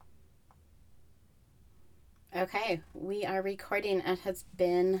Okay, we are recording. It has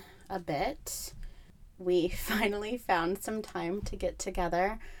been a bit. We finally found some time to get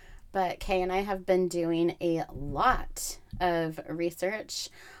together, but Kay and I have been doing a lot of research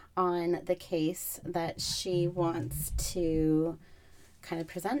on the case that she wants to kind of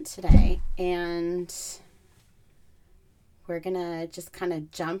present today, and we're gonna just kind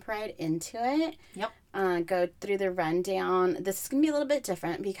of jump right into it. Yep. Go through the rundown. This is gonna be a little bit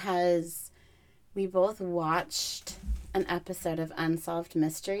different because we both watched an episode of Unsolved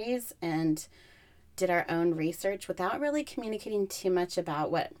Mysteries and did our own research without really communicating too much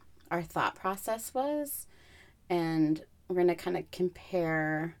about what our thought process was. And we're going to kind of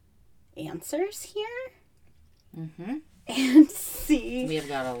compare answers here. Mm-hmm. And see. We have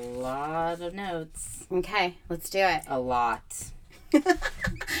got a lot of notes. Okay, let's do it. A lot.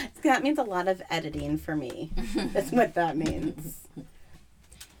 That means a lot of editing for me. That's what that means.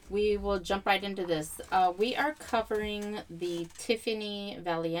 We will jump right into this. We are covering the Tiffany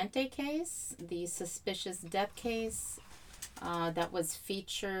Valiante case, the suspicious death case that was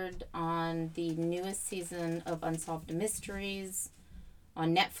featured on the newest season of Unsolved Mysteries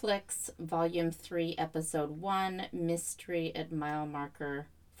on Netflix, Volume 3, Episode 1, Mystery at Mile Marker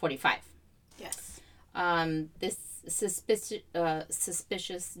 45. Yes. This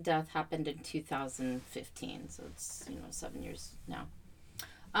suspicious death happened in 2015, so it's 7 years now.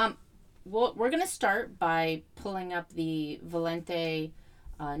 Well, we're going to start by pulling up the Valiante,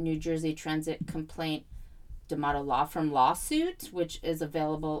 New Jersey Transit Complaint D'Amato Law Firm lawsuit, which is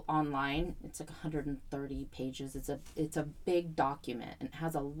available online. It's like 130 pages. It's a big document and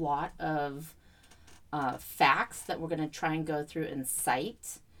has a lot of facts that we're going to try and go through and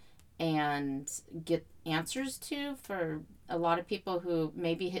cite and get answers to for a lot of people who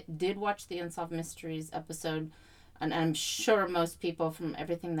maybe did watch the Unsolved Mysteries episode. And I'm sure most people, from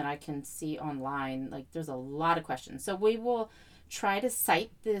everything that I can see online, there's a lot of questions. So we will try to cite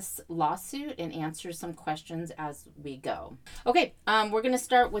this lawsuit and answer some questions as we go. Okay, we're going to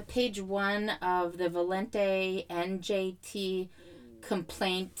start with page 1 of the Valiante NJT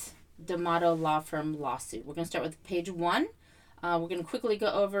Complaint D'Amato Law Firm lawsuit. We're going to start with page 1. We're going to quickly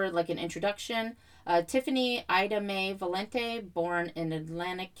go over an introduction. Tiffany Ida Mae Valiante, born in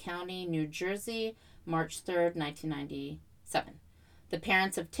Atlantic County, New Jersey, March 3rd, 1997. The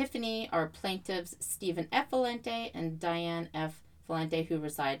parents of Tiffany are plaintiffs Stephen F. Valiante and Diane F. Valiante, who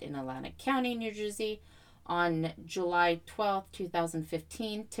reside in Atlantic County, New Jersey. On July 12,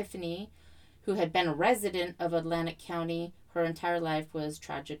 2015, Tiffany, who had been a resident of Atlantic County her entire life, was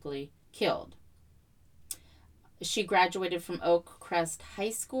tragically killed. She graduated from Oak Crest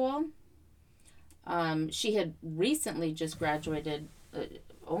High School. She had recently just graduated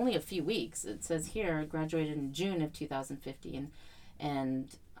only a few weeks. It says here, graduated in June of 2015, and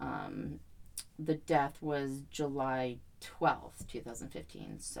the death was July 12th,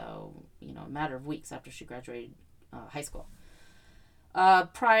 2015. So, a matter of weeks after she graduated high school.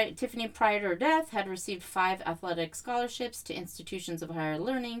 Tiffany, prior to her death, had received 5 athletic scholarships to institutions of higher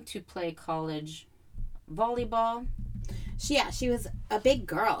learning to play college volleyball. She was a big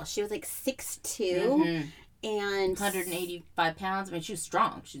girl. She was like 6'2". And 185 pounds. I mean, she was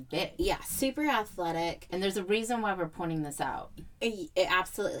strong. She's big. Yeah, super athletic. And there's a reason why we're pointing this out.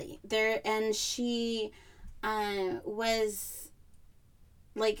 Absolutely. And she was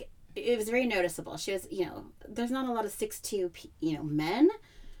like, it was very noticeable. She was, there's not a lot of 6'2", men,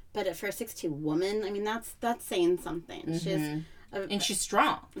 but for a 6'2" woman, I mean, that's saying something. Mm-hmm. And she's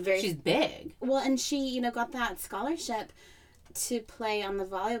strong. She's big. Well, and she, got that scholarship to play on the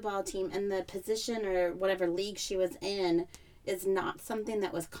volleyball team, and the position or whatever league she was in is not something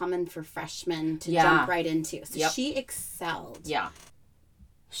that was common for freshmen to jump right into. So she excelled. Yeah.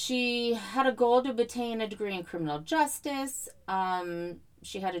 She had a goal to obtain a degree in criminal justice.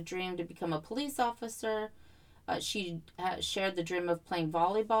 She had a dream to become a police officer. She shared the dream of playing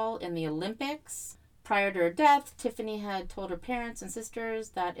volleyball in the Olympics. Prior to her death, Tiffany had told her parents and sisters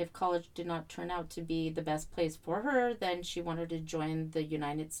that if college did not turn out to be the best place for her, then she wanted to join the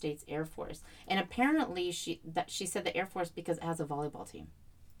United States Air Force. And apparently she said the Air Force because it has a volleyball team.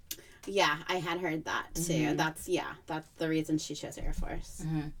 Yeah, I had heard that too. Mm-hmm. That's the reason she chose Air Force.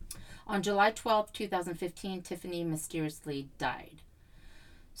 Mm-hmm. On July 12th, 2015, Tiffany mysteriously died.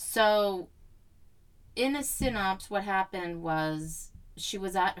 So, in a synopsis, what happened was she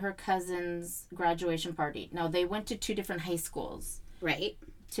was at her cousin's graduation party. Now, they went to 2 different high schools. Right.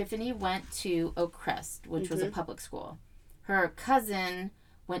 Tiffany went to Oak Crest, which was a public school. Her cousin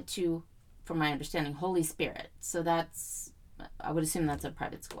went to, from my understanding, Holy Spirit. So I would assume that's a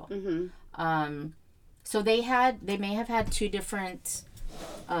private school. Mm-hmm. So they may have had 2 different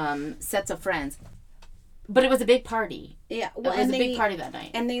sets of friends. But it was a big party. Yeah, well, it was a big party that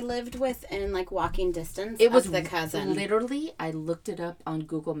night. And they lived within, like, walking distance it was of the cousin. Literally, I looked it up on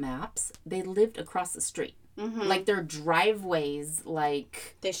Google Maps. They lived across the street. Mm-hmm. Like, their driveways,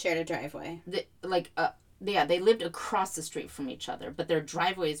 like... They shared a driveway. They lived across the street from each other, but their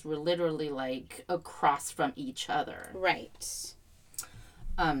driveways were literally, like, across from each other. Right.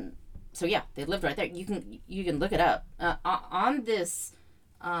 So, yeah, they lived right there. You can look it up.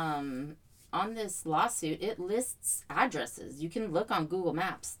 On this lawsuit, it lists addresses. You can look on Google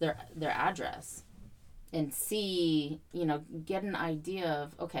Maps, their address, and see, get an idea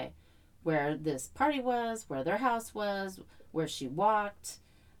of, okay, where this party was, where their house was, where she walked.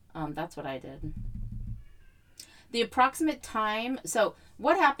 That's what I did. The approximate time. So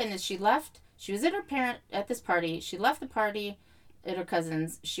what happened is she left. She was at her parent at this party. She left the party at her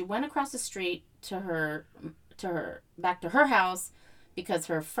cousin's. She went across the street back to her house because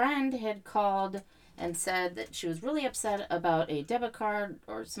her friend had called and said that she was really upset about a debit card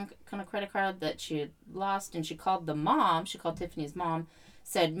or some kind of credit card that she had lost, and she called the mom. She called Tiffany's mom,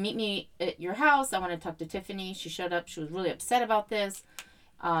 said, "Meet me at your house. I want to talk to Tiffany." She showed up. She was really upset about this.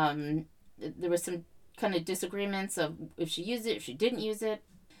 There was some kind of disagreements of if she used it, if she didn't use it.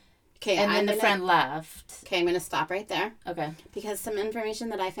 Okay, and then the friend left. Okay, I'm going to stop right there. Okay. Because some information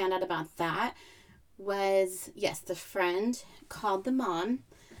that I found out about that was, yes, the friend called the mom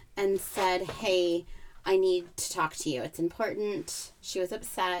and said, "Hey, I need to talk to you. It's important." She was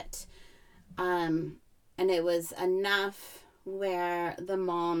upset. And it was enough where the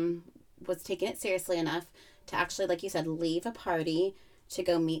mom was taking it seriously enough to actually, like you said, leave a party to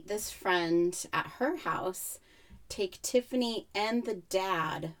go meet this friend at her house, take Tiffany and the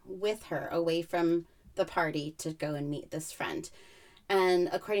dad with her away from the party to go and meet this friend. And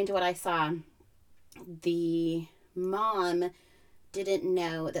according to what I saw, the mom didn't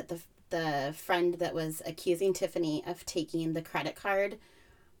know that the friend that was accusing Tiffany of taking the credit card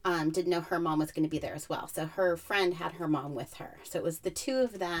didn't know her mom was going to be there as well. So her friend had her mom with her. So it was the two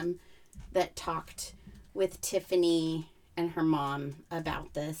of them that talked with Tiffany and her mom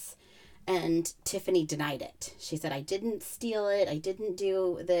about this. And Tiffany denied it. She said, "I didn't steal it. I didn't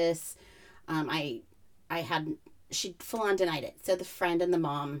do this. She full on denied it." So the friend and the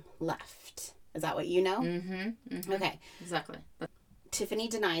mom left. Is that what you know? Mm-hmm. Mm-hmm. Okay. Exactly. Tiffany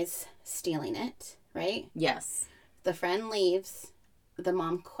denies stealing it, right? Yes. The friend leaves. The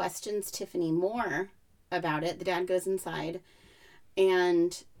mom questions Tiffany more about it. The dad goes inside.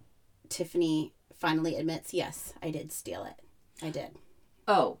 And Tiffany finally admits, "Yes, I did steal it. I did."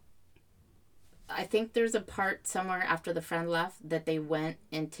 Oh. I think there's a part somewhere after the friend left that they went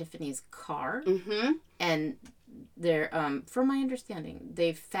in Tiffany's car. Mm-hmm. And they're, from my understanding,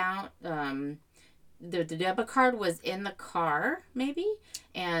 they found the debit card was in the car, maybe,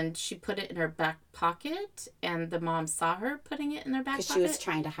 and she put it in her back pocket, and the mom saw her putting it in their back pocket. Because she was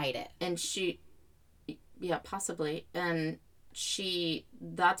trying to hide it. And yeah, possibly. And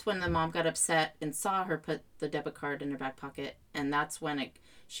that's when the mom got upset and saw her put the debit card in her back pocket, and that's when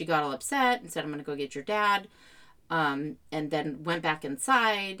she got all upset and said, "I'm going to go get your dad," and then went back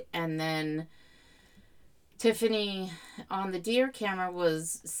inside, and then Tiffany on the deer camera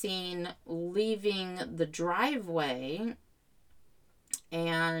was seen leaving the driveway,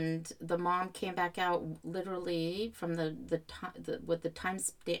 and the mom came back out literally from with the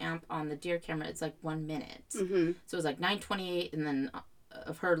timestamp on the deer camera. It's like 1 minute. Mm-hmm. So it was like 9:28, and then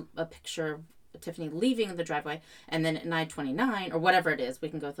a picture of Tiffany leaving the driveway, and then at 9:29 or whatever it is, we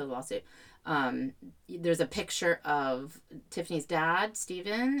can go through the lawsuit. There's a picture of Tiffany's dad,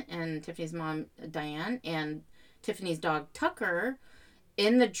 Steven, and Tiffany's mom, Diane, and Tiffany's dog, Tucker,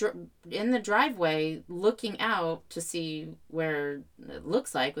 in the driveway looking out to see where it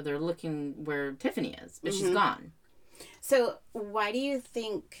looks like they're looking where Tiffany is, but she's gone. So why do you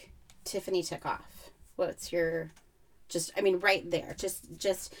think Tiffany took off? What's your right there,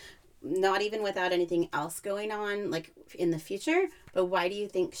 just not even without anything else going on, like in the future, but why do you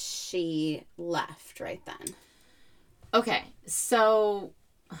think she left right then? Okay, so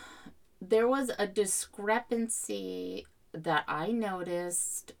there was a discrepancy that I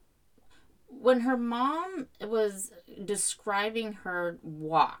noticed when her mom was describing her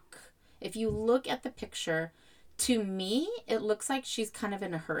walk. If you look at the picture, to me, it looks like she's kind of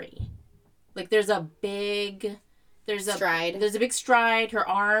in a hurry. Like there's a big stride. There's a big stride. Her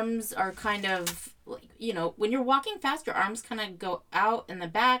arms are kind of, like, when you're walking fast, your arms kind of go out in the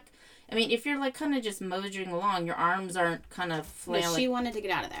back. I mean, if you're like kind of just moseying along, your arms aren't kind of flailing. But she wanted to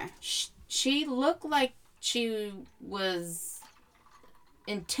get out of there. She looked like she was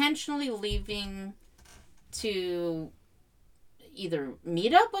intentionally leaving to either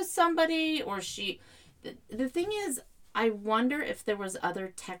meet up with somebody, or the thing is, I wonder if there was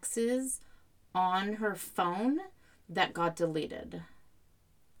other texts on her phone that got deleted.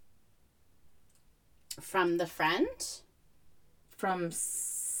 From the friend? From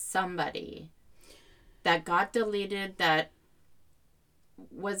somebody that got deleted. That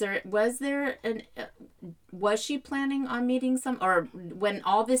was she planning on meeting or when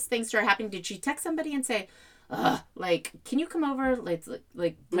all this thing started happening, did she text somebody and say, like, can you come over? Like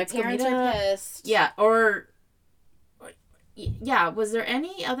my parents are pissed. Yeah, or yeah, was there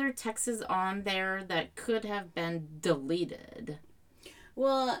any other texts on there that could have been deleted?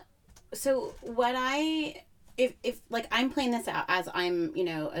 Well, so what if like I'm playing this out as I'm,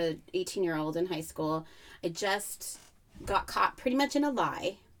 a 18-year-old in high school, I just got caught pretty much in a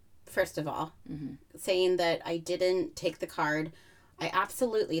lie, first of all, saying that I didn't take the card. I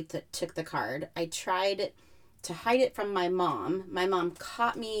absolutely took the card. I tried to hide it from my mom. My mom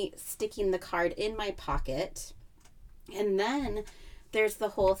caught me sticking the card in my pocket. And then there's the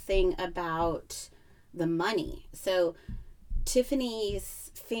whole thing about the money. So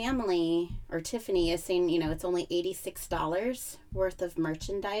Tiffany's family, or Tiffany, is saying, it's only $86 worth of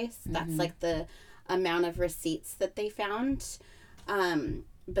merchandise. That's like the amount of receipts that they found.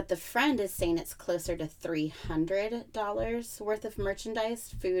 But the friend is saying it's closer to $300 worth of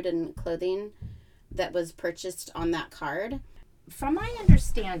merchandise, food and clothing that was purchased on that card. From my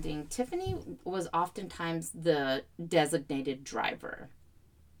understanding, Tiffany was oftentimes the designated driver.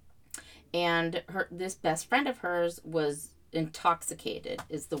 And this best friend of hers was intoxicated,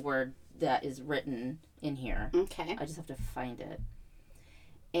 is the word that is written in here. Okay. I just have to find it.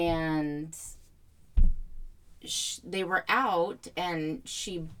 And they were out, and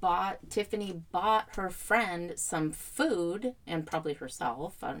Tiffany bought her friend some food, and probably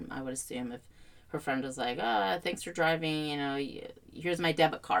herself. I would assume if her friend was like, thanks for driving, here's my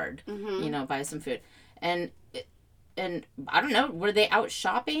debit card, buy some food. And I don't know, were they out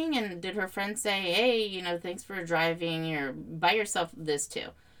shopping, and did her friend say, hey, thanks for driving, or buy yourself this too?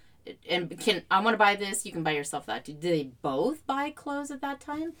 And I want to buy this, you can buy yourself that too. Did they both buy clothes at that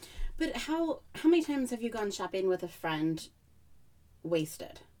time? But how many times have you gone shopping with a friend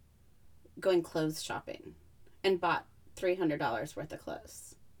wasted? Going clothes shopping and bought $300 worth of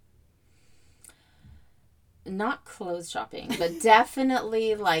clothes? Not clothes shopping, but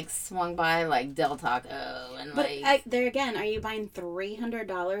definitely swung by Del Taco and there again, are you buying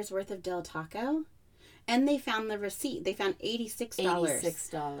 $300 worth of Del Taco? And they found the receipt. They found $86.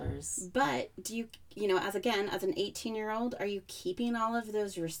 $86. But do you, as an 18-year-old, are you keeping all of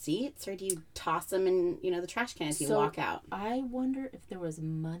those receipts, or do you toss them in, the trash can as you walk out? I wonder if there was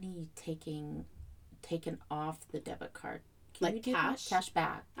money taken off the debit card. Can you do cash? Cash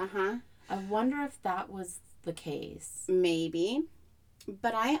back. Uh-huh. I wonder if that was the case. Maybe.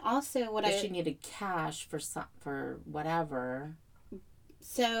 But I also she needed cash for whatever.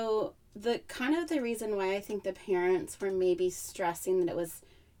 So the reason why I think the parents were maybe stressing that it was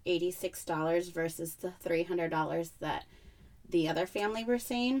 $86 versus the $300 that the other family were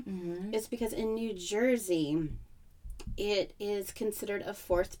saying is because in New Jersey it is considered a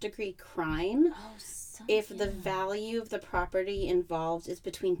 4th-degree crime if the value of the property involved is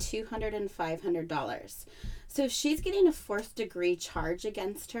between $200 and $500. So if she's getting a 4th-degree charge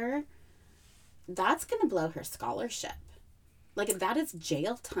against her, that's going to blow her scholarship. That is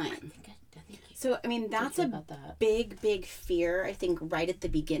jail time. So, that's a big fear, I think, right at the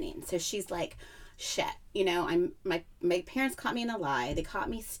beginning. So she's like, shit, my parents caught me in a lie. They caught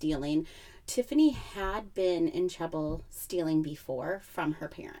me stealing. Tiffany had been in trouble stealing before from her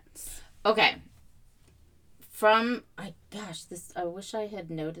parents. Okay. I wish I had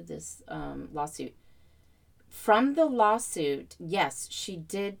noted this lawsuit. From the lawsuit, yes, she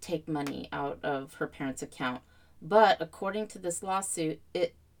did take money out of her parents' account. But according to this lawsuit,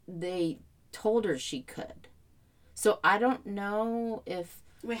 they told her she could. So I don't know if...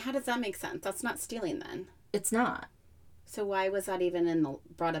 Wait, how does that make sense? That's not stealing then. It's not. So why was that even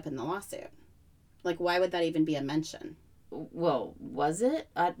brought up in the lawsuit? Why would that even be a mention? Well, was it?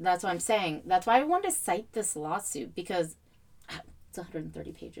 That's what I'm saying. That's why I wanted to cite this lawsuit, because it's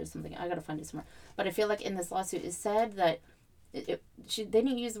 130 pages or something. I got to find it somewhere. But I feel like in this lawsuit it said that they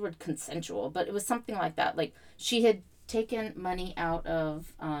didn't use the word consensual, but it was something like that. She had taken money out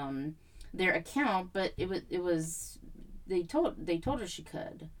of their account, but it was they told her she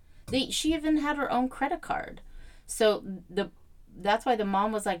could. She even had her own credit card. So that's why the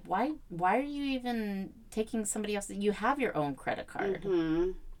mom was like, why are you even taking somebody else? You have your own credit card.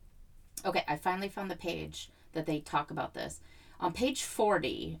 Mm-hmm. Okay, I finally found the page that they talk about this. On page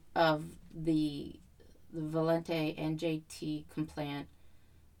 40 of the Valiante NJT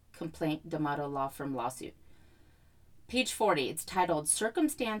Complaint D'Amato Law Firm lawsuit. Page 40, it's titled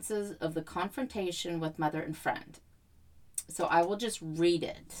Circumstances of the Confrontation with Mother and Friend. So I will just read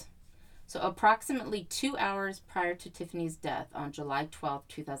it. So approximately 2 hours prior to Tiffany's death on July 12,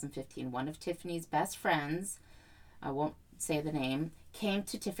 2015, one of Tiffany's best friends, I won't say the name, came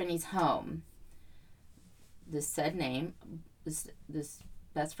to Tiffany's home. This said name, this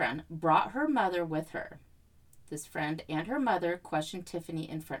best friend, brought her mother with her. This friend and her mother questioned Tiffany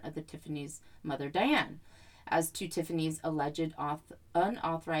in front of Tiffany's mother, Diane, as to Tiffany's alleged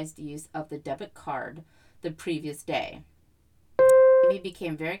unauthorized use of the debit card the previous day. Tiffany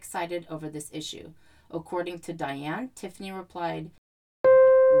became very excited over this issue. According to Diane, Tiffany replied,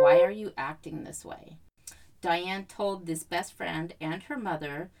 "Why are you acting this way?" Diane told this best friend and her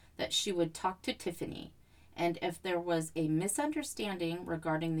mother that she would talk to Tiffany, and if there was a misunderstanding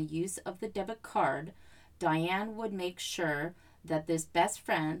regarding the use of the debit card, Diane would make sure that this best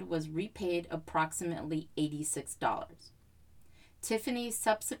friend was repaid approximately $86. Tiffany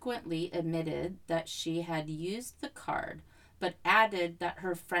subsequently admitted that she had used the card, but added that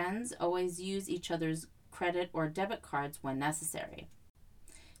her friends always use each other's credit or debit cards when necessary.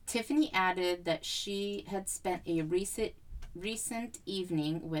 Tiffany added that she had spent a recent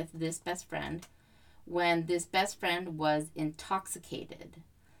evening with this best friend when this best friend was intoxicated,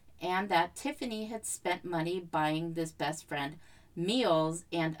 and that Tiffany had spent money buying this best friend meals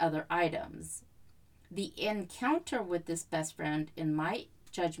and other items. The encounter with this best friend, in my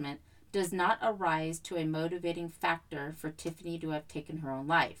judgment, does not arise to a motivating factor for Tiffany to have taken her own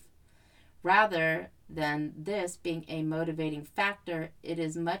life. Rather than this being a motivating factor, it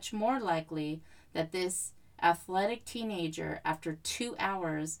is much more likely that this athletic teenager, after 2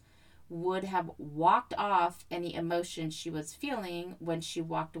 hours, would have walked off any emotion she was feeling when she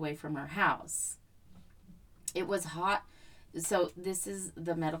walked away from her house. It was hot. So this is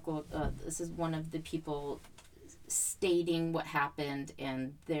the medical, this is one of the people stating what happened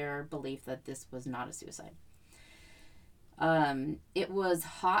and their belief that this was not a suicide. It was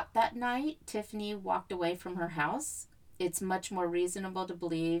hot that night. Tiffany walked away from her house. It's much more reasonable to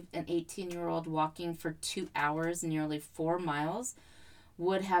believe an 18-year-old walking for 2 hours, nearly 4 miles,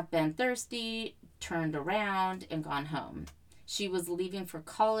 would have been thirsty, turned around, and gone home. She was leaving for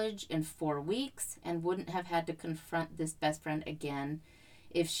college in 4 weeks and wouldn't have had to confront this best friend again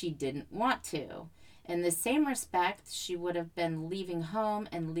if she didn't want to. In the same respect, she would have been leaving home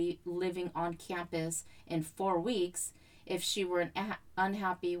and living on campus in 4 weeks if she were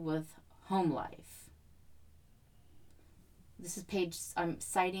unhappy with home life. This is I'm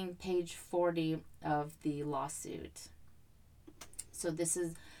citing page 40 of the lawsuit. So this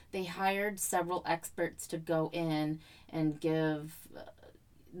is, they hired several experts to go in and give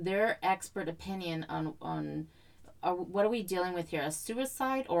their expert opinion on what are we dealing with here, a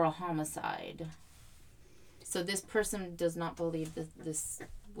suicide or a homicide? So this person does not believe that this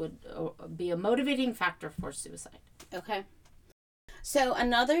would be a motivating factor for suicide. Okay. So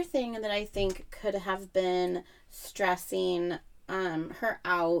another thing that I think could have been stressing her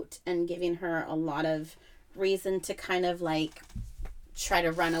out and giving her a lot of reason to kind of like try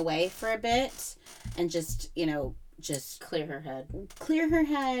to run away for a bit and just clear her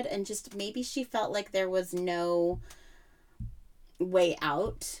head and just maybe she felt like there was no way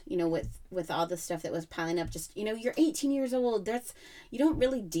out, with all the stuff that was piling up. Just, you're 18 years old. You don't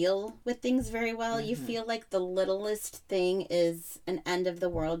really deal with things very well. Mm-hmm. You feel like the littlest thing is an end of the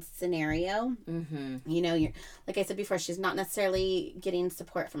world scenario. Mm-hmm. You're, like I said before, she's not necessarily getting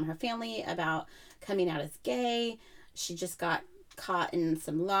support from her family about coming out as gay. She just got caught in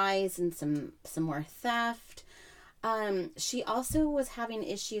some lies and some more theft. She also was having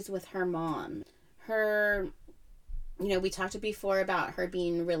issues with her mom. We talked before about her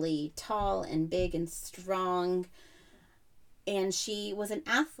being really tall and big and strong. And she was an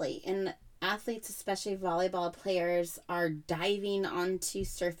athlete. And athletes, especially volleyball players, are diving onto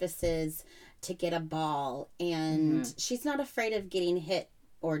surfaces to get a ball. And she's not afraid of getting hit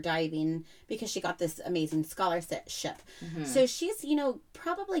or diving because she got this amazing scholarship. Mm-hmm. So she's,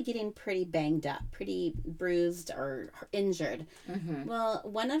 probably getting pretty banged up, pretty bruised or injured. Mm-hmm. Well,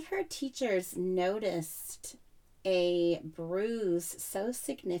 one of her teachers noticed a bruise so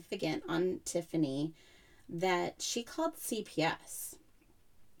significant on Tiffany that she called CPS.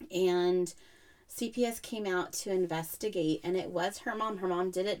 And CPS came out to investigate, and it was her mom. Her mom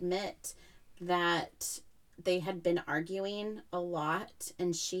did admit that they had been arguing a lot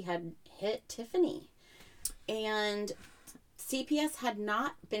and she had hit Tiffany. And CPS had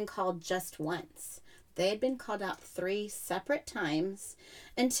not been called just once. They had been called out 3 separate times.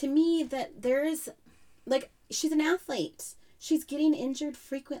 And to me, that there's, she's an athlete. She's getting injured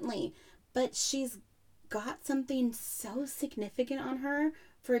frequently, but she's got something so significant on her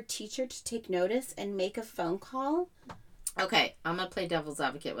for a teacher to take notice and make a phone call. Okay, I'm going to play devil's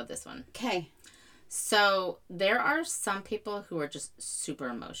advocate with this one. Okay. So there are some people who are just super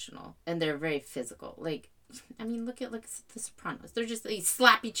emotional and they're very physical. Like, I mean, look at The Sopranos. They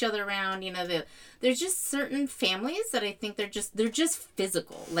slap each other around. You know, there's just certain families that I think they're just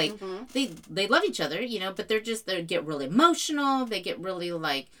physical. Like they love each other, you know, but they get really emotional. They get really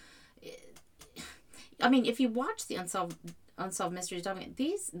like. I mean, if you watch the Unsolved Mysteries document,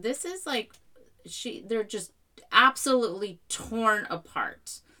 this is like they're just absolutely torn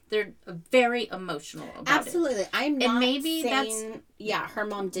apart. They're very emotional about Absolutely. it. I'm not maybe saying, her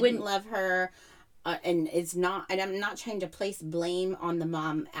mom didn't love her, and I'm not trying to place blame on the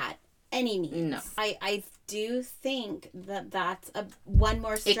mom at any means. No. I do think that's one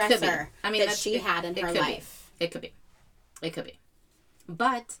more stressor that she had in her life. It could be.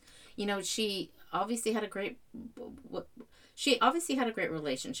 But, you know, she obviously had a great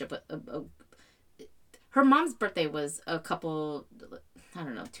relationship with her mom's birthday was a couple, I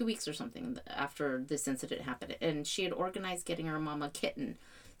don't know, 2 weeks or something after this incident happened. And she had organized getting her mom a kitten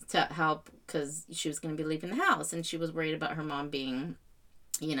to help because she was going to be leaving the house. And she was worried about her mom being,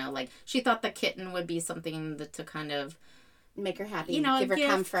 you know, like, she thought the kitten would be something to kind of make her happy, you know, give her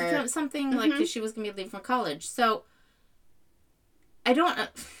comfort. Something like, because she was going to be leaving for college. So, I don't,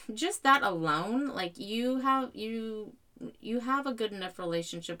 just that alone, like, you have a good enough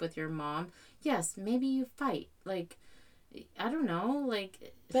relationship with your mom. Yes, maybe you fight. Like, I don't know,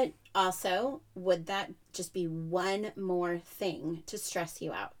 like. But also, would that just be one more thing to stress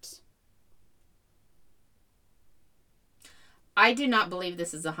you out? I do not believe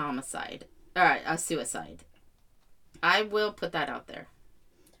this is a homicide. A suicide. I will put that out there.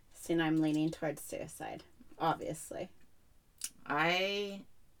 See, now I'm leaning towards suicide, obviously. I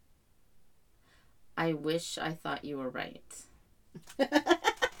wish I thought you were right.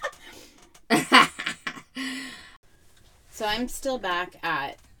 So I'm still back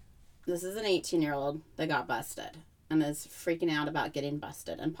at, this is an 18-year-old that got busted and is freaking out about getting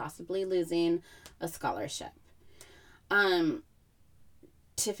busted and possibly losing a scholarship.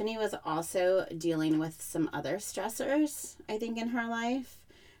 Tiffany was also dealing with some other stressors, I think, in her life.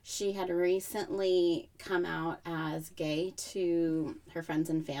 She had recently come out as gay to her friends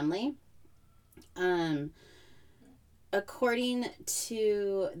and family. According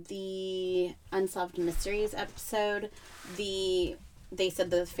to the Unsolved Mysteries episode, they said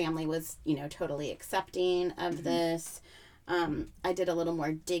the family was, you know, totally accepting of this. I did a little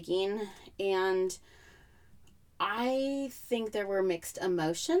more digging, and I think there were mixed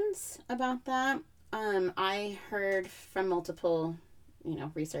emotions about that. I heard from multiple, you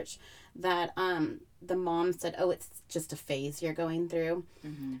know, research that the mom said, oh, it's just a phase you're going through.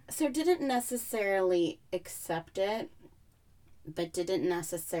 Mm-hmm. So didn't necessarily accept it, but didn't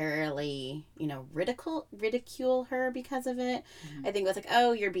necessarily, you know, ridicule her because of it. Mm-hmm. I think it was like,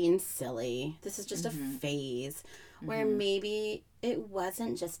 oh, you're being silly. This is just a phase. Where maybe it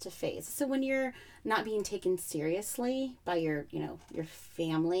wasn't just a phase. So when you're not being taken seriously by your, you know, your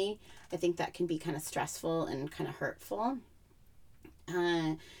family, I think that can be kind of stressful and kind of hurtful.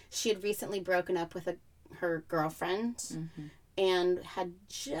 She had recently broken up with her girlfriend and had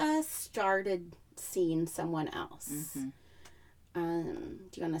just started seeing someone else. Do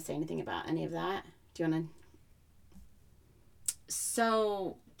you want to say anything about any of that? Do you want to?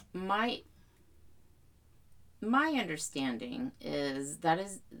 So my understanding is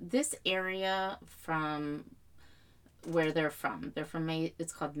this area from where they're from. They're from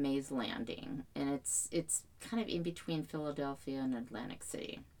it's called Mays Landing, and it's kind of in between Philadelphia and Atlantic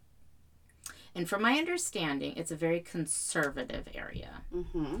City. And from my understanding, it's a very conservative area.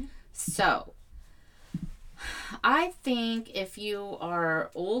 Mm-hmm. So I think if you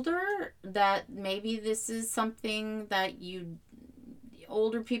are older, that maybe this is something that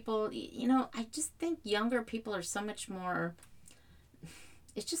older people, you know, I just think younger people are so much more,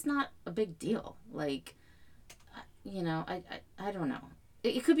 it's just not a big deal. Like, you know, I don't know.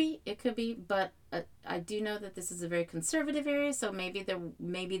 It could be, but I do know that this is a very conservative area, so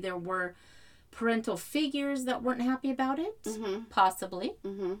maybe there were parental figures that weren't happy about it. Mm-hmm. Possibly.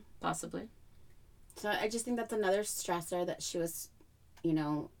 Mm-hmm. Possibly. So I just think that's another stressor that she was, you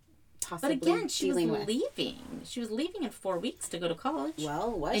know, possibly But again, she was leaving. She was leaving in 4 weeks to go to college.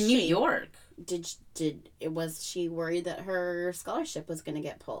 Well, was in she? New York. Was she worried that her scholarship was going to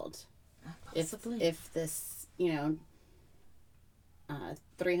get pulled? Possibly. If this, you know,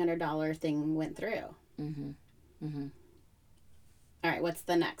 $300 thing went through. Mm-hmm. Mm-hmm. All right, what's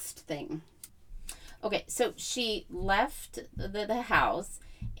the next thing? Okay, so she left the house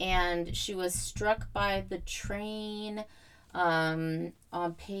and she was struck by the train on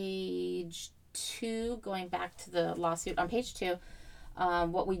page 2, going back to the lawsuit on page 2.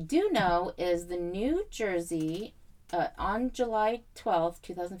 What we do know is the New Jersey, on July 12th,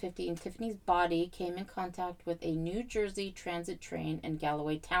 2015, Tiffany's body came in contact with a New Jersey transit train in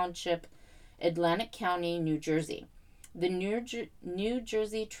Galloway Township, Atlantic County, New Jersey. The New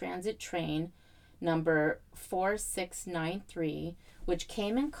Jersey transit train number 4693, which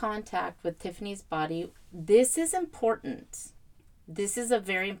came in contact with Tiffany's body. This is important. This is a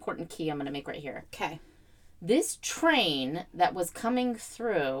very important key I'm going to make right here. Okay. This train that was coming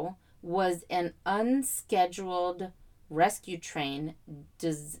through was an unscheduled rescue train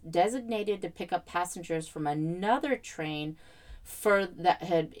designated to pick up passengers from another train that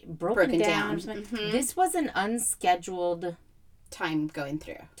had broken down. Mm-hmm. This was an unscheduled time going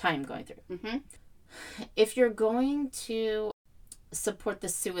through. Mm-hmm. If you're going to support the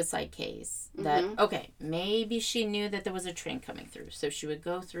suicide case, that, okay, maybe she knew that there was a train coming through, so she would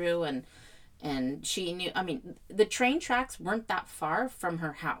go through and she knew, I mean, the train tracks weren't that far from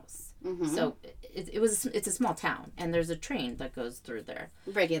her house. So it's a small town, and there's a train that goes through there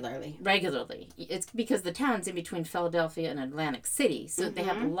regularly. It's because the town's in between Philadelphia and Atlantic City, so they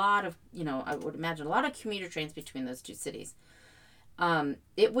have a lot of, I would imagine, a lot of commuter trains between those two cities.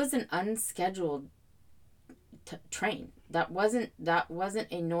 It was an unscheduled train. That wasn't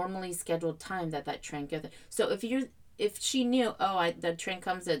a normally scheduled time that train goes. So if she knew, the train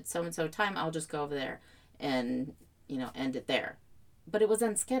comes at so and so time, I'll just go over there and end it there. But it was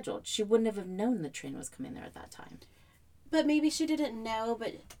unscheduled. She wouldn't have known the train was coming there at that time. But maybe she didn't know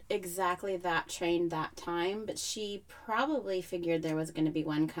exactly that train that time, but she probably figured there was going to be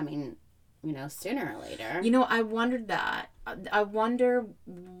one coming, sooner or later. I wondered that. I wonder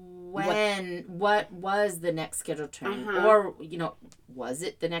what was the next scheduled train? Or, was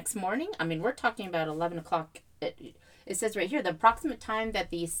it the next morning? I mean, we're talking about 11 o'clock. It says right here, the approximate time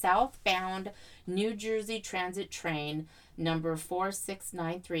that the southbound New Jersey transit train number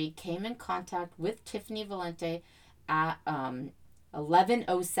 4693 came in contact with Tiffany Valiante at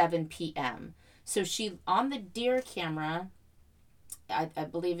 11:07 p.m. So she, on the Deer camera, I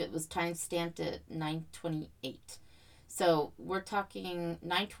believe it was time stamped at 9:28. So we're talking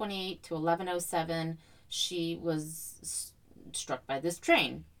 9:28 to 11:07. She was struck by this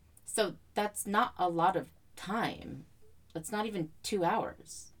train. So that's not a lot of time. That's not even 2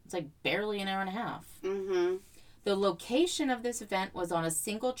 hours. It's like barely an hour and a half. The location of this event was on a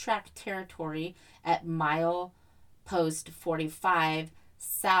single track territory at mile post 45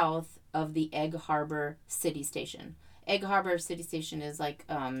 south of the Egg Harbor City Station. Egg Harbor City Station is like,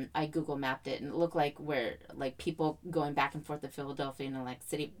 I Google mapped it, and it looked like where like people going back and forth to Philadelphia and like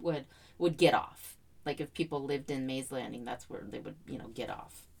city would get off. Like if people lived in Mays Landing, that's where they would, get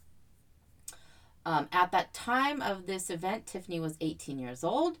off. At that time of this event, Tiffany was 18 years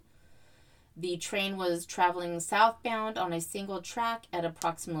old. The train was traveling southbound on a single track at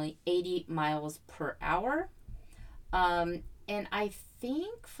approximately 80 miles per hour. And I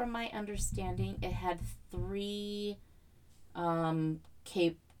think, from my understanding, it had three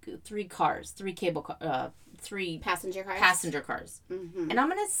passenger cars. And I'm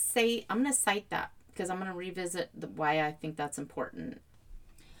gonna cite that because I'm gonna revisit why I think that's important.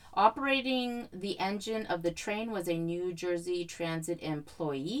 Operating the engine of the train was a New Jersey Transit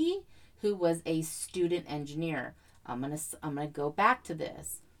employee who was a student engineer. I'm gonna go back to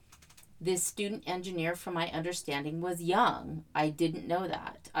this. This student engineer, from my understanding, was young. I didn't know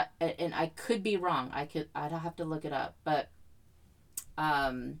that, and I could be wrong. I'd have to look it up, but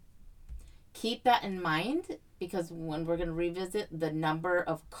keep that in mind, because when we're gonna revisit the number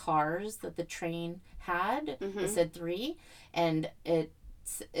of cars that the train had, it said 3, and it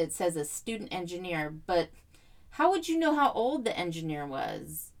says a student engineer, but how would you know how old the engineer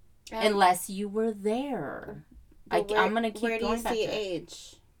was unless you were there? I'm going to keep going back to it. Where do you see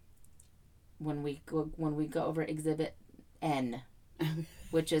age? When we go over Exhibit N,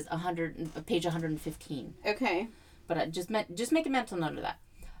 which is page 115. Okay. But I just make a mental note of that.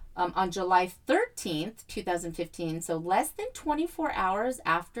 On July 13th, 2015, so less than 24 hours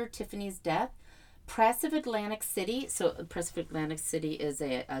after Tiffany's death, Press of Atlantic City. So Press of Atlantic City is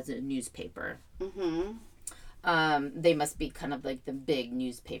a newspaper. They must be kind of like the big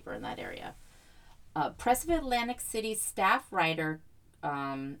newspaper in that area. Press of Atlantic City staff writer,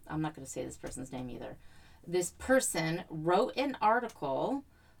 I'm not going to say this person's name either. This person wrote an article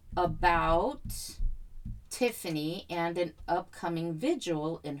about Tiffany and an upcoming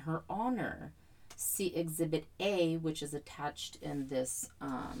vigil in her honor. See Exhibit A, which is attached in this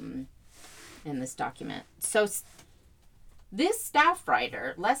in this document. So this staff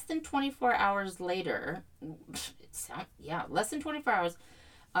writer, less than 24 hours later, less than 24 hours,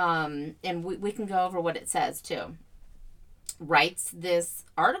 and we can go over what it says too, writes this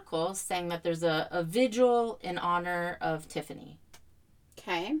article saying that there's a vigil in honor of Tiffany.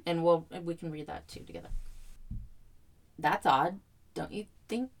 Okay. And we can read that too together. That's odd, don't you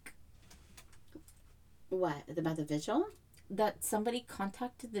think? What? About the vigil? That somebody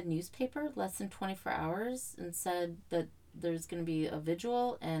contacted the newspaper less than 24 hours and said that there's going to be a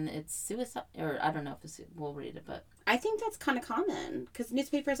vigil and it's suicide, or I don't know if we'll read it, but I think that's kind of common because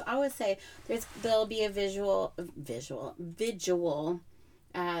newspapers always say there'll be a vigil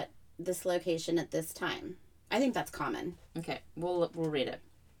at this location at this time. I think that's common. Okay, we'll read it.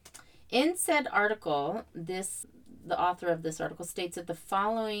 In said article, the author of this article states that the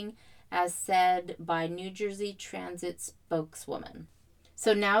following as said by New Jersey Transit spokeswoman.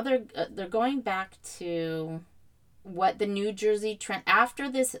 So now they're going back to what the New Jersey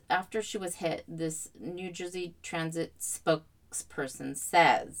after she was hit, this New Jersey Transit spokesperson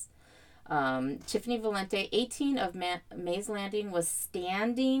says, Tiffany Valiante, 18 of Mays Landing, was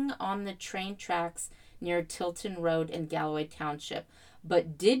standing on the train tracks near Tilton Road in Galloway Township,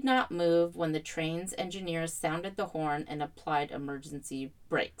 but did not move when the train's engineers sounded the horn and applied emergency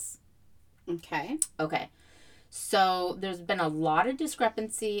brakes. Okay. So there's been a lot of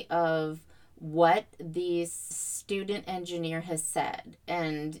discrepancy of what the student engineer has said.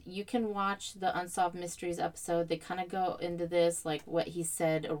 And you can watch the Unsolved Mysteries episode. They kind of go into this, like what he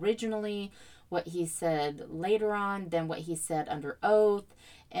said originally, what he said later on, then what he said under oath.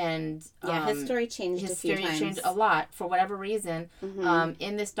 And his story changed a few times. His story changed a lot for whatever reason. Mm-hmm.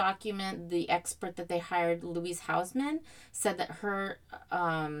 In this document, the expert that they hired, Louise Hausman, said that her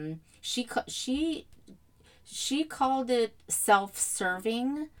she called it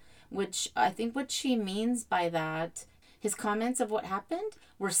self-serving, which I think what she means by that, his comments of what happened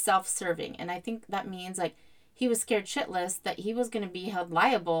were self-serving, and I think that means like he was scared shitless that he was going to be held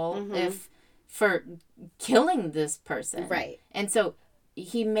liable for killing this person, right? And so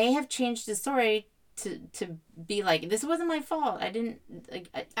he may have changed his story to be like, this wasn't my fault. I didn't like.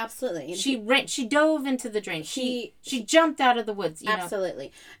 Absolutely. She dove into the drain. She jumped out of the woods.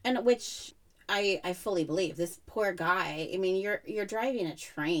 Absolutely, and which I fully believe. This poor guy. I mean, you're driving a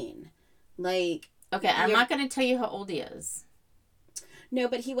train, like. Okay, I'm not going to tell you how old he is. No,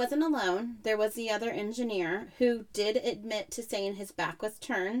 but he wasn't alone. There was the other engineer who did admit to saying his back was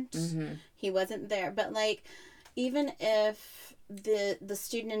turned. Mm-hmm. He wasn't there, but like, even if the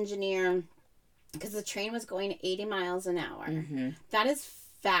student engineer, because the train was going 80 miles an hour, that is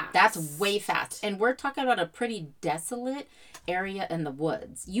fast. That's way fast, and we're talking about a pretty desolate area in the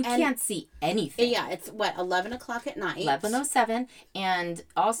woods. You can't see anything. Yeah, it's 11 o'clock at night. 11:07, and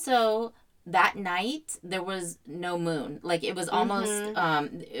also that night there was no moon. Like it was almost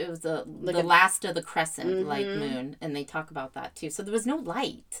it was the last of the crescent like moon, and they talk about that too. So there was no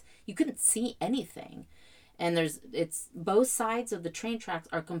light. You couldn't see anything. And it's both sides of the train tracks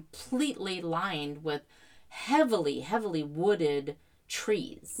are completely lined with heavily wooded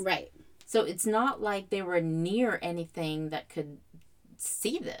trees. Right. So it's not like they were near anything that could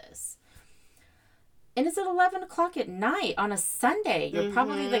see this. And it's at 11 o'clock at night on a Sunday. You're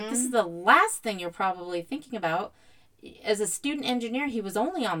probably like, this is the last thing you're probably thinking about. As a student engineer, he was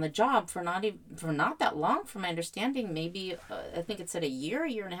only on the job for not that long, from my understanding. Maybe, I think it said a year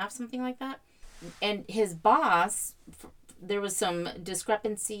and a half, something like that. And his boss, there was some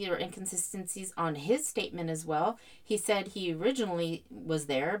discrepancy or inconsistencies on his statement as well. He said he originally was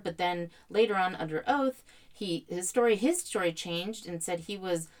there, but then later on under oath, his story changed and said he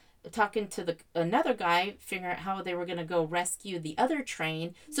was talking to another guy, figuring out how they were going to go rescue the other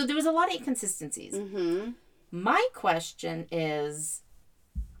train. So there was a lot of inconsistencies. Mm-hmm. My question is,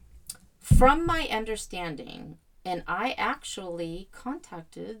 from my understanding, and I actually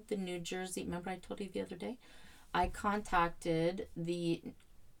contacted the New Jersey, remember I told you the other day? I contacted the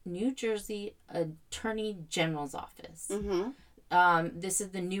New Jersey Attorney General's office. Mm-hmm. This is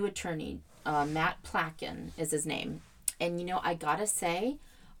the new attorney, Matt Placken is his name. And I gotta say,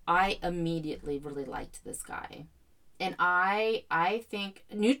 I immediately really liked this guy. And I think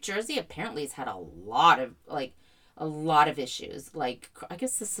New Jersey apparently has had a lot of issues. Like, I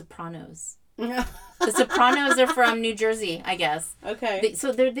guess The Sopranos. The Sopranos are from New Jersey, I guess. Okay.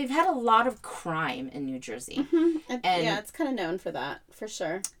 So they've had a lot of crime in New Jersey. Mm-hmm. And it's kind of known for that, for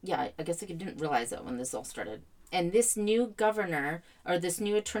sure. Yeah, I guess I didn't realize that when this all started. And this new governor, or this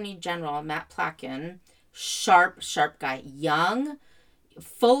new attorney general, Matt Placken, sharp guy, young,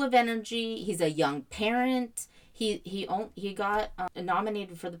 full of energy. He's a young parent. He got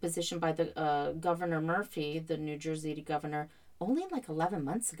nominated for the position by the Governor Murphy, the New Jersey governor, only like 11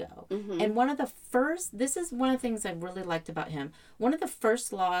 months ago. Mm-hmm. And one of the first, this is one of the things I really liked about him. One of the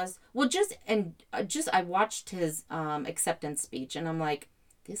first laws, I watched his acceptance speech, and I'm like,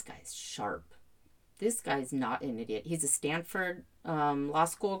 this guy's sharp. This guy's not an idiot. He's a Stanford law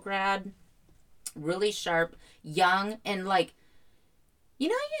school grad, really sharp, young, and like, you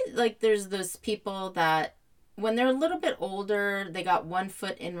know, like there's those people that when they're a little bit older, they got one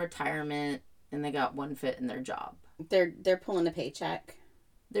foot in retirement and they got one foot in their job. They're pulling a paycheck.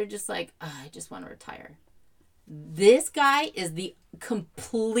 They're just like, oh, I just want to retire. This guy is the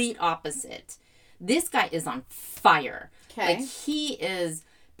complete opposite. This guy is on fire. Okay. Like, he is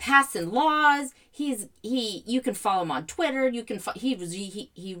passing laws. You can follow him on Twitter.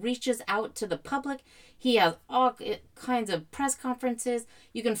 He reaches out to the public. He has all kinds of press conferences.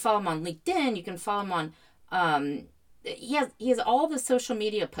 You can follow him on LinkedIn. You can follow him on he has all the social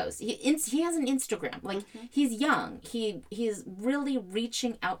media posts. He has an Instagram. Like, he's young. He's really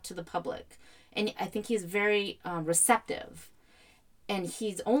reaching out to the public, and I think he's very receptive. And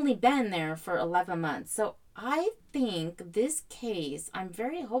he's only been there for 11 months. So I think this case, I'm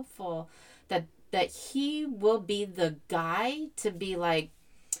very hopeful that he will be the guy to be like,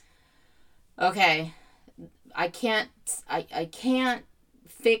 okay, I can't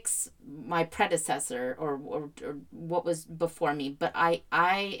fix my predecessor or what was before me, but I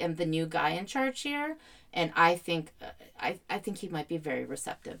am the new guy in charge here, and I think he might be very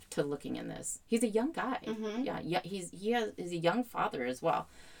receptive to looking in this. He's a young guy. Mm-hmm. Yeah, he's a young father as well.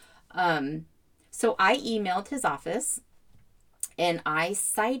 So I emailed his office, and I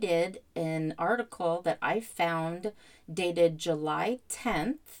cited an article that I found dated July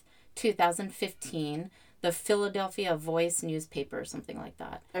 10th, 2015, the Philadelphia Voice newspaper or something like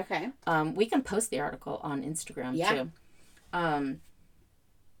that. Okay. We can post the article on Instagram too.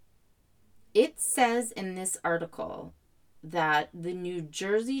 It says in this article that the New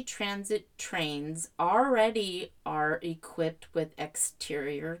Jersey Transit trains already are equipped with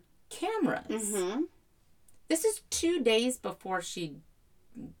exterior cameras. Mm-hmm. This is 2 days before she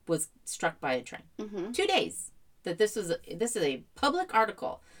was struck by a train. Mm-hmm. 2 days. That this is a public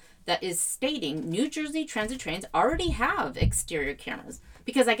article that is stating New Jersey Transit trains already have exterior cameras.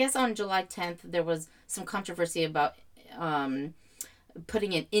 Because I guess on July 10th, there was some controversy about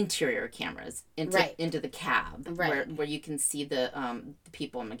putting in interior cameras into the cab, where you can see the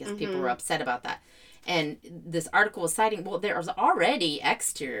people, and I guess people were upset about that. And this article was citing, well, there's already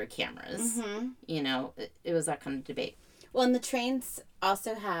exterior cameras. Mm-hmm. You know, it was that kind of debate. Well, and the trains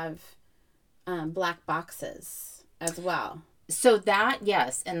also have black boxes as well. So that,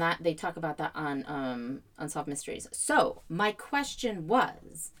 yes, and that they talk about that on Unsolved Mysteries. So my question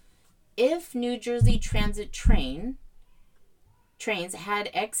was, if New Jersey Transit trains had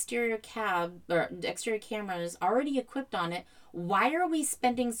exterior cameras already equipped on it, why are we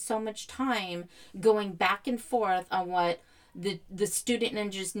spending so much time going back and forth on what the student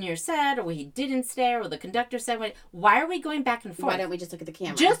engineer said, or what he didn't say, or the conductor said? Why are we going back and forth? Why don't we just look at the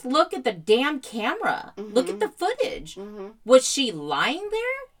camera? Just look at the damn camera. Mm-hmm. Look at the footage. Mm-hmm. Was she lying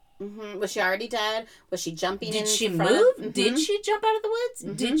there? Mm-hmm. Was she already dead? Was she jumping? Did she front move? Mm-hmm. Did she jump out of the woods?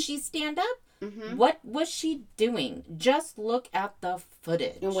 Mm-hmm. Did she stand up? Mm-hmm. What was she doing? Just look at the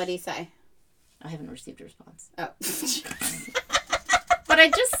footage. And what did he say? I haven't received a response. Oh. But I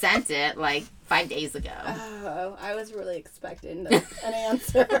just sent it like 5 days ago. Oh, I was really expecting an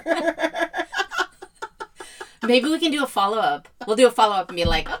answer. Maybe we can do a follow-up. We'll do a follow-up and be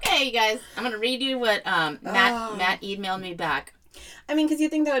like, okay, you guys, I'm going to read you what Matt emailed me back. I mean, because you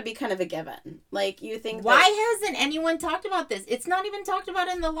think that would be kind of a given. Like, you think Why hasn't anyone talked about this? It's not even talked about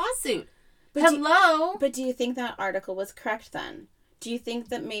in the lawsuit. But Hello? But do you think that article was correct then? Do you think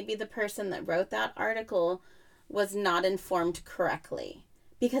that maybe the person that wrote that article was not informed correctly?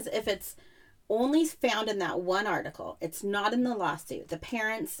 Because if it's only found in that one article, it's not in the lawsuit. The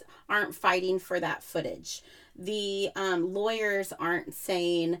parents aren't fighting for that footage. The lawyers aren't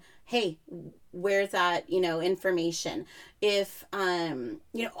saying, hey, where's that, information? If,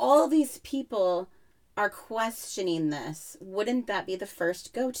 all these people are questioning this, wouldn't that be the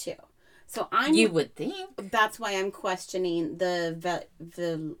first go-to? So You would think. That's why I'm questioning the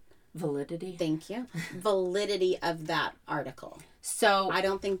Validity. Thank you. Validity of that article. So I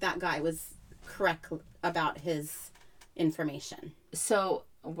don't think that guy was correct about his information. So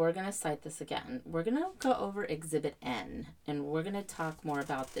we're going to cite this again. We're going to go over Exhibit N, and we're going to talk more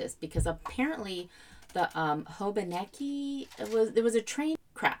about this because apparently the Hobaneki, there was a train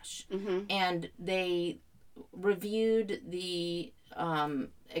crash, Mm-hmm. and they reviewed the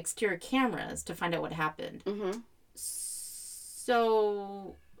exterior cameras to find out what happened. Mm-hmm.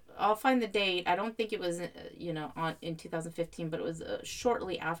 So I'll find the date. I don't think it was, in 2015, but it was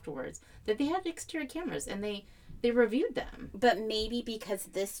shortly afterwards that they had exterior cameras and they reviewed them. But maybe because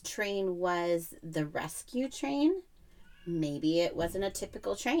this train was the rescue train, maybe it wasn't a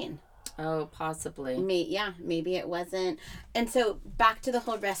typical train. Oh, possibly. Maybe it wasn't. And so back to the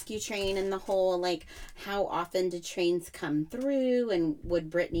whole rescue train and the whole, like, how often did trains come through, and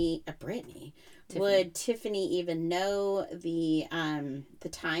would Tiffany even know the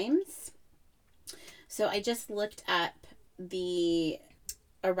times? So I just looked up the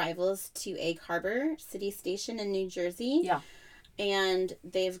arrivals to Egg Harbor City Station in New Jersey. Yeah. And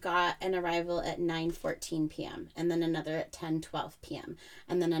they've got an arrival at 9:14 p.m. and then another at 10:12 p.m.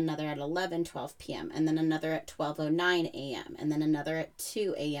 and then another at 11:12 p.m. and then another at 12:09 a.m. and then another at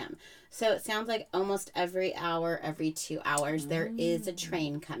 2 a.m. So it sounds like almost every hour, every 2 hours, there is a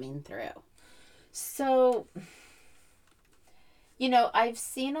train coming through. So, I've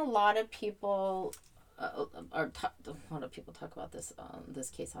seen a lot of people, a lot of people talk about this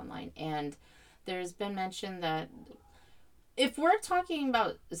case online, and there's been mention that if we're talking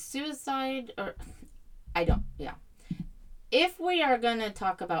about suicide, if we are going to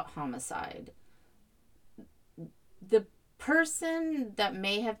talk about homicide, the person that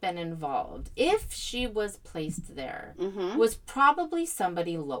may have been involved, if she was placed there, was probably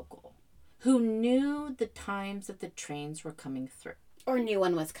somebody local who knew the times that the trains were coming through. Or knew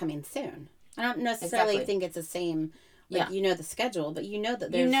one was coming soon. I don't necessarily think it's the same. Like, the schedule, but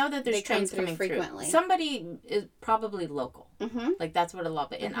that there's trains coming frequently. Somebody is probably local. Mm-hmm. Like, that's what a lot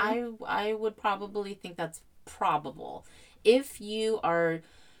of it. And I would probably think that's probable if you are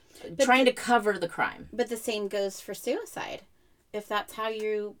trying to cover the crime. But the same goes for suicide. If that's how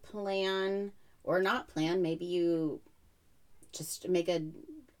you plan or not plan, maybe you just make a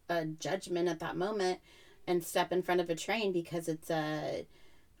judgment at that moment and step in front of a train because it's a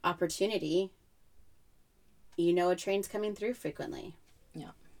opportunity. A train's coming through frequently.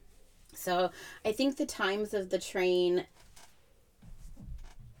 Yeah. So I think the times of the train,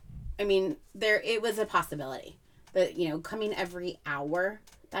 it was a possibility. But, coming every hour,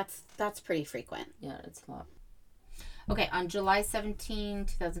 that's pretty frequent. Yeah, it's a lot. Okay, on July 17,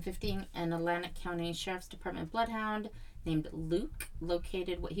 2015, an Atlantic County Sheriff's Department bloodhound named Luke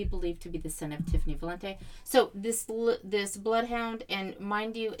located what he believed to be the son of Tiffany Valiante. So this bloodhound, and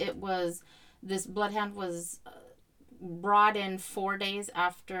mind you, this bloodhound was brought in 4 days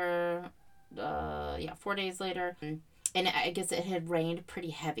after, 4 days later. And I guess it had rained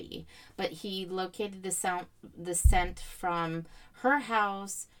pretty heavy. But he located the scent from her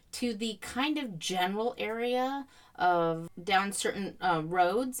house to the kind of general area of down certain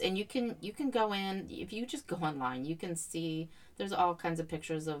roads. And you can go in, if you just go online, you can see there's all kinds of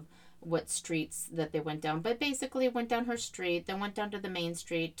pictures of what streets that they went down. But basically went down her street, then went down to the main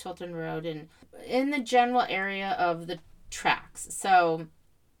street, Tilton Road, and in the general area of the tracks. So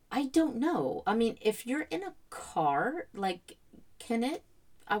I don't know. If you're in a car, like,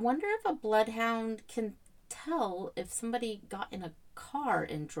 I wonder if a bloodhound can tell if somebody got in a car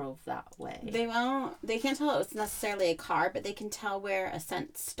and drove that way. They can't tell it's necessarily a car, but they can tell where a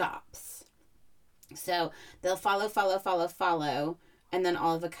scent stops. So they'll follow, and then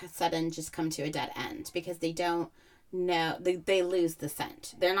all of a sudden just come to a dead end because they don't know, they lose the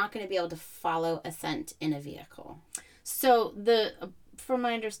scent. They're not going to be able to follow a scent in a vehicle. So from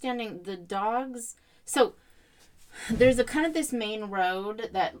my understanding, the dogs, so there's a kind of this main road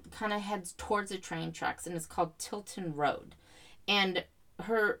that kind of heads towards the train tracks, and it's called Tilton Road. And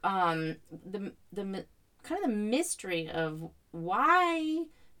her, the kind of the mystery of why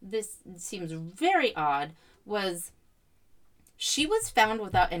this seems very odd was she was found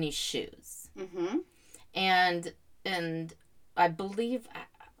without any shoes. Mm-hmm. And I believe,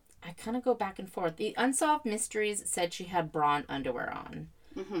 I kind of go back and forth. The Unsolved Mysteries said she had bra and underwear on.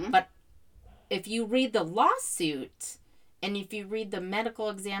 Mm-hmm. But if you read the lawsuit and if you read the medical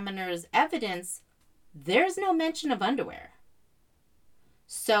examiner's evidence, there's no mention of underwear.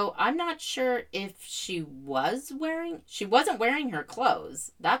 So I'm not sure if she wasn't wearing her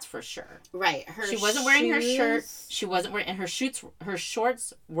clothes. That's for sure. Right. She wasn't wearing her shirt. She wasn't wearing, and her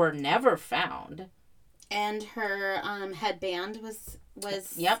shorts were never found. And her headband was.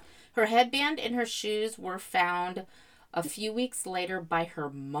 Yep. Her headband and her shoes were found a few weeks later by her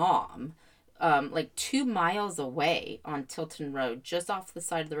mom, like 2 miles away on Tilton Road, just off the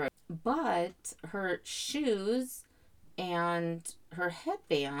side of the road. But her shoes and her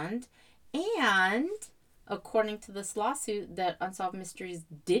headband, and according to this lawsuit that Unsolved Mysteries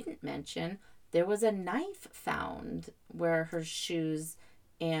didn't mention, there was a knife found where her shoes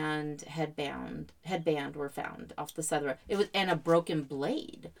and headband were found off the side of the road. It was, and a broken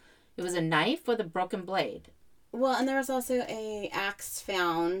blade. It was a knife with a broken blade. Well, and there was also a axe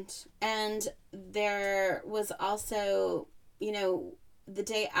found, and there was also, the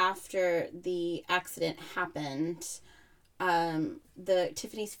day after the accident happened, the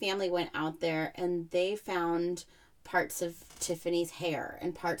Tiffany's family went out there and they found parts of Tiffany's hair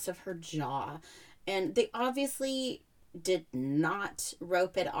and parts of her jaw, and they obviously did not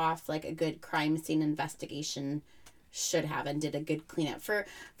rope it off like a good crime scene investigation should have, and did a good cleanup. For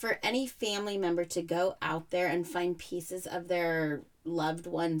any family member to go out there and find pieces of their loved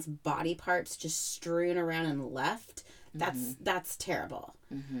one's body parts just strewn around and left, that's terrible.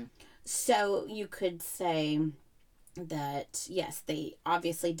 Mm-hmm. So you could say that yes, they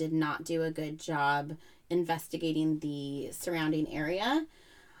obviously did not do a good job investigating the surrounding area.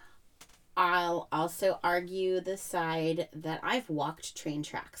 I'll also argue the side that I've walked train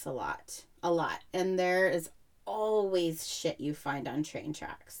tracks a lot, and there is always shit you find on train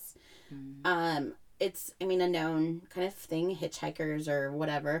tracks. It's, a known kind of thing. Hitchhikers or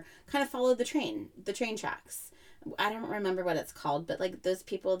whatever kind of follow the train tracks. I don't remember what it's called, but like those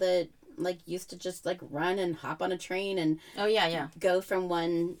people that like used to just like run and hop on a train and go from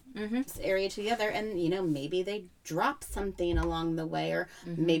one area to the other, and maybe they drop something along the way, or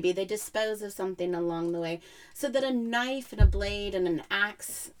maybe they dispose of something along the way. So that a knife and a blade and an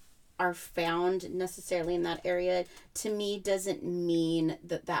axe are found necessarily in that area, to me, doesn't mean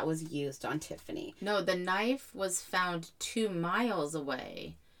that was used on Tiffany. No, the knife was found 2 miles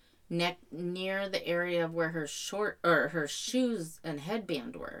away, near the area where her shoes and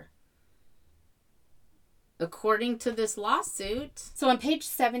headband were, according to this lawsuit. So on page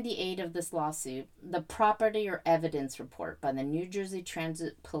 78 of this lawsuit, the property or evidence report by the New Jersey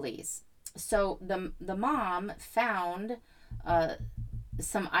Transit Police. So the mom found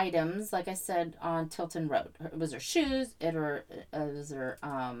some items, like I said, on Tilton Road. It was her shoes, it was her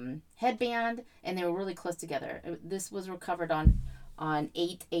headband, and they were really close together. This was recovered on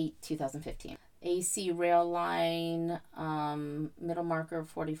 8/8/2015. AC rail line, middle marker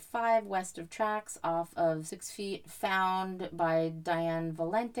 45, west of tracks, off of 6 feet, found by Diane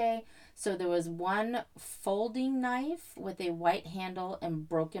Valiante. So there was one folding knife with a white handle and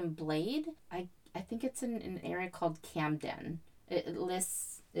broken blade. I think it's in an area called Camden. It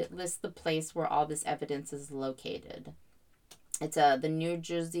lists the place where all this evidence is located. It's the New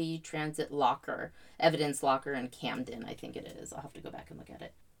Jersey Transit evidence locker in Camden, I think it is. I'll have to go back and look at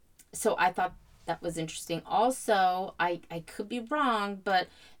it. So I thought that was interesting. Also, I could be wrong, but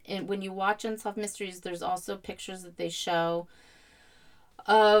when you watch Unsolved Mysteries, there's also pictures that they show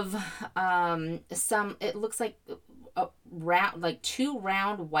of some, it looks like like 2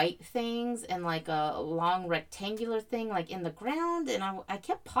 round white things and like a long rectangular thing like in the ground, and I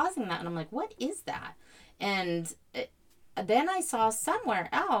kept pausing that and I'm like, what is that? And then I saw somewhere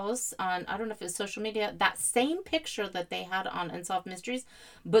else on, I don't know if it's social media, that same picture that they had on Unsolved Mysteries,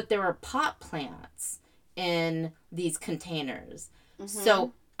 but there were pot plants in these containers.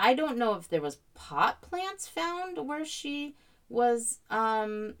 So I don't know if there was pot plants found where she was,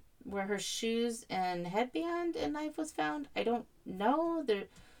 where her shoes and headband and knife was found. I don't know. The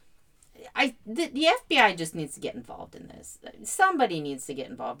FBI just needs to get involved in this. Somebody needs to get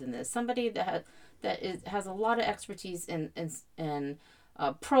involved in this. Somebody that has a lot of expertise in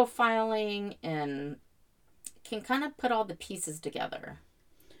profiling and can kind of put all the pieces together.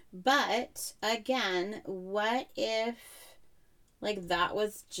 But again, what if like that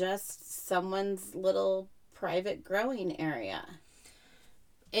was just someone's little private growing area?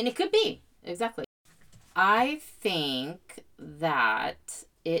 And it could be. Exactly. I think that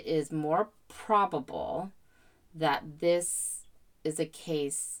it is more probable that this is a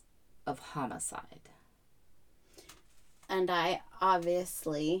case of homicide. And I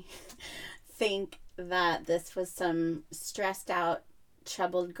obviously think that this was some stressed out,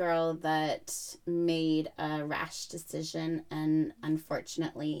 troubled girl that made a rash decision and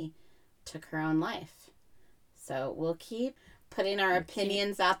unfortunately took her own life. So we'll keep putting our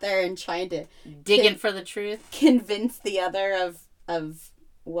opinions out there and trying to digging for the truth, convince the other of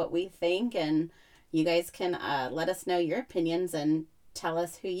what we think, and you guys can let us know your opinions and tell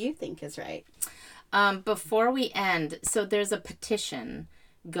us who you think is right. Before we end, so there's a petition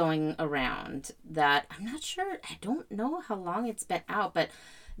going around that I'm not sure, I don't know how long it's been out, but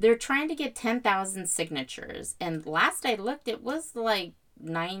they're trying to get 10,000 signatures, and last I looked it was like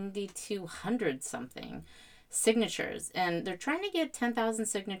 9,200 something signatures, and they're trying to get 10,000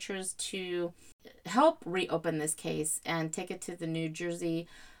 signatures to help reopen this case and take it to the New Jersey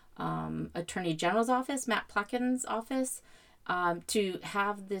Attorney General's office, Matt Plotkin's office, to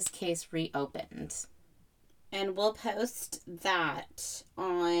have this case reopened. And we'll post that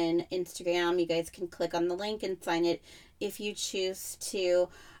on Instagram. You guys can click on the link and sign it if you choose to.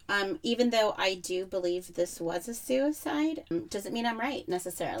 Even though I do believe this was a suicide, doesn't mean I'm right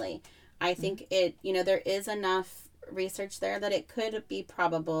necessarily. I think there is enough research there that it could be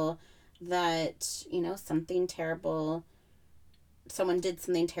probable that, something terrible, someone did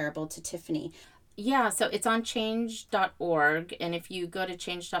something terrible to Tiffany. Yeah, so it's on change.org, and if you go to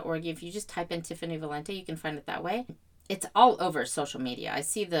change.org, if you just type in Tiffany Valiante, you can find it that way. It's all over social media. I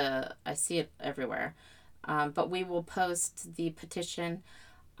see it everywhere. But we will post the petition.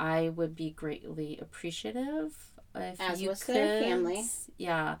 I would be greatly appreciative if As you was could, their family.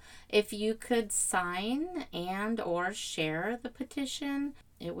 Yeah, if you could sign and or share the petition,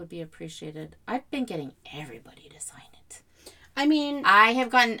 it would be appreciated. I've been getting everybody to sign it. I mean, I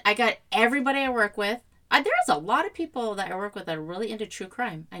got everybody I work with. There's a lot of people that I work with that are really into true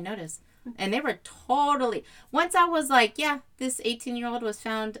crime, I noticed. And they were totally, once I was like, yeah, this 18-year-old was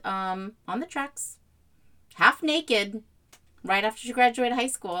found on the tracks, half naked, right after she graduated high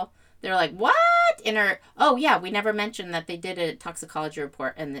school. They're like, what? Oh yeah, we never mentioned that they did a toxicology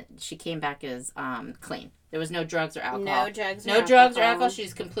report and that she came back as clean. There was no drugs or alcohol. No drugs or alcohol.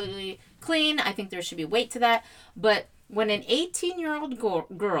 She's completely clean. I think there should be weight to that. But when an 18-year-old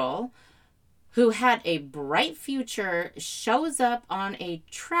girl who had a bright future shows up on a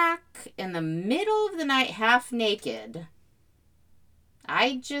track in the middle of the night half naked,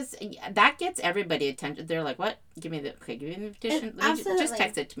 that gets everybody attention. They're like, what? Give me the petition. Just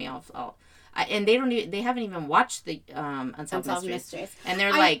text it to me. And they haven't even watched the Unsolved Mysteries. And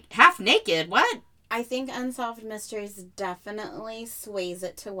they're like, half naked? What? I think Unsolved Mysteries definitely sways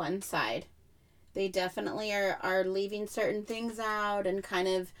it to one side. They definitely are leaving certain things out and kind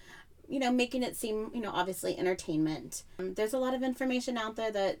of, making it seem, obviously entertainment. There's a lot of information out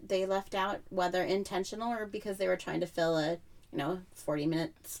there that they left out, whether intentional or because they were trying to fill a 40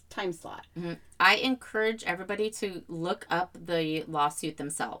 minutes time slot. Mm-hmm. I encourage everybody to look up the lawsuit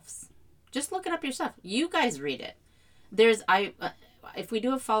themselves. Just look it up yourself. You guys read it. If we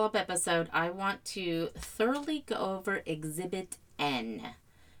do a follow-up episode, I want to thoroughly go over Exhibit N,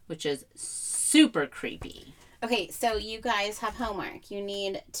 which is super creepy. Okay, so you guys have homework. You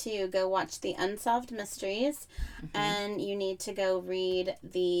need to go watch the Unsolved Mysteries, and you need to go read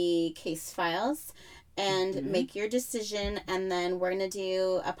the case files and make your decision, and then we're going to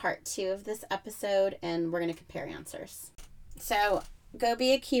do a part 2 of this episode, and we're going to compare answers. So, go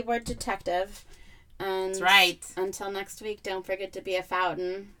be a keyboard detective. And that's right. Until next week, don't forget to be a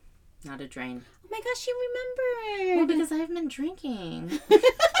fountain. Not a drain. Oh my gosh, you remembered. Well, because I haven't been drinking.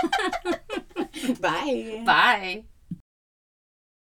 Bye. Bye.